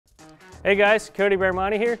Hey guys, Cody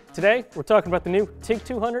Bermani here. Today we're talking about the new TIG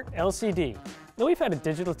 200 LCD. Now we've had a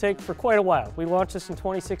digital TIG for quite a while. We launched this in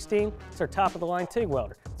 2016. It's our top of the line TIG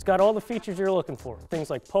welder. It's got all the features you're looking for,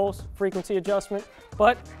 things like pulse, frequency adjustment,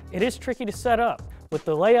 but it is tricky to set up. With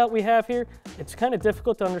the layout we have here, it's kind of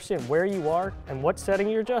difficult to understand where you are and what setting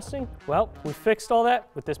you're adjusting. Well, we fixed all that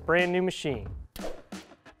with this brand new machine.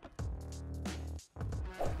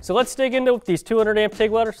 So let's dig into these 200 amp TIG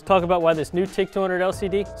welders, talk about why this new TIG 200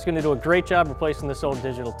 LCD is going to do a great job replacing this old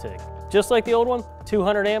digital TIG. Just like the old one,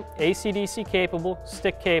 200 amp, AC/DC capable,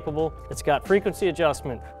 stick capable. It's got frequency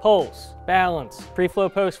adjustment, pulse, balance, pre-flow,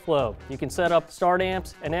 post-flow. You can set up start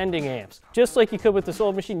amps and ending amps. Just like you could with this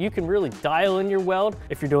old machine, you can really dial in your weld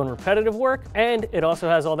if you're doing repetitive work, and it also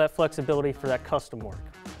has all that flexibility for that custom work.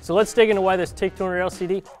 So let's dig into why this TIG 200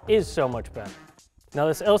 LCD is so much better. Now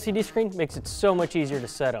this LCD screen makes it so much easier to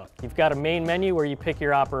set up. You've got a main menu where you pick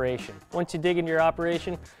your operation. Once you dig into your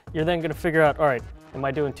operation, you're then going to figure out, all right, am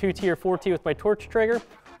I doing 2T or 4T with my torch trigger,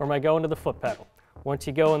 or am I going to the foot pedal? Once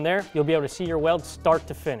you go in there, you'll be able to see your weld start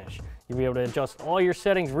to finish. You'll be able to adjust all your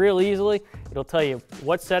settings real easily. It'll tell you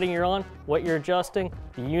what setting you're on, what you're adjusting,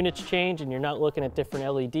 the units change, and you're not looking at different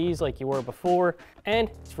LEDs like you were before, and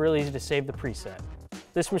it's really easy to save the preset.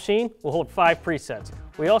 This machine will hold 5 presets.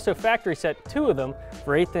 We also factory set 2 of them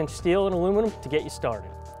for 1/8" steel and aluminum to get you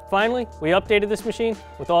started. Finally, we updated this machine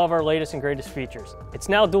with all of our latest and greatest features. It's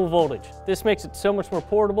now dual voltage. This makes it so much more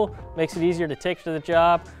portable, makes it easier to take to the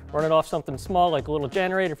job, run it off something small like a little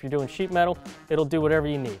generator. If you're doing sheet metal, it'll do whatever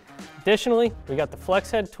you need. Additionally, we got the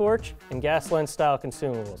flex head torch and gas lens style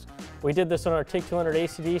consumables. We did this on our TIG 200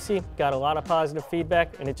 AC/DC, got a lot of positive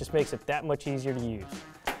feedback, and it just makes it that much easier to use.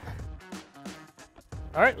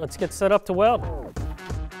 All right, let's get set up to weld.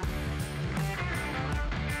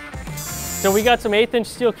 So we got some 1/8"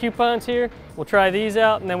 steel coupons here. We'll try these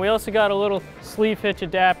out, and then we also got a little sleeve hitch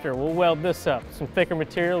adapter. We'll weld this up. Some thicker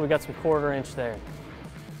material, we got some 1/4" there.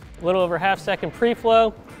 A little over ½ second pre-flow,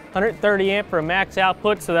 130 amp for a max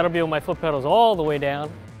output, so that'll be with my foot pedals all the way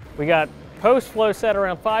down. We got post-flow set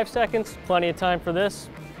around 5 seconds, plenty of time for this.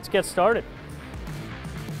 Let's get started.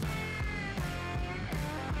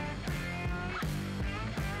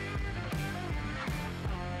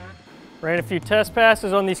 Ran a few test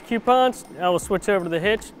passes on these coupons. Now we'll switch over to the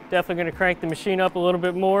hitch. Definitely going to crank the machine up a little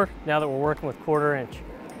bit more now that we're working with 1/4".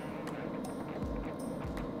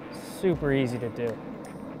 Super easy to do.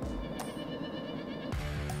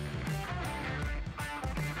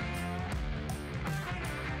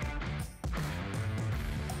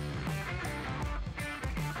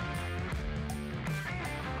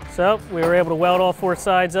 So we were able to weld all 4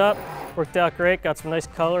 sides up. Worked out great, got some nice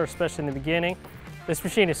color, especially in the beginning. This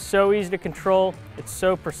machine is so easy to control, it's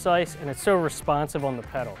so precise, and it's so responsive on the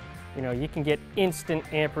pedal. You know, you can get instant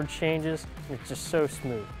amperage changes, and it's just so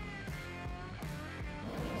smooth.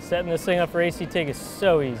 Setting this thing up for AC TIG is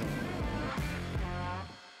so easy.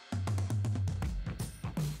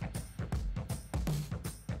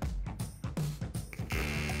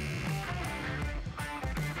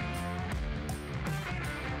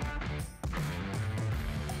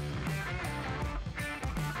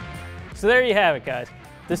 So there you have it, guys.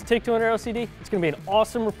 This TIG 200 LCD, it's going to be an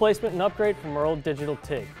awesome replacement and upgrade from our old digital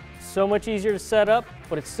TIG. So much easier to set up,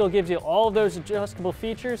 but it still gives you all of those adjustable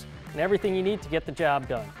features and everything you need to get the job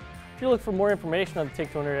done. If you're looking for more information on the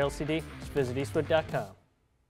TIG 200 LCD, just visit eastwood.com.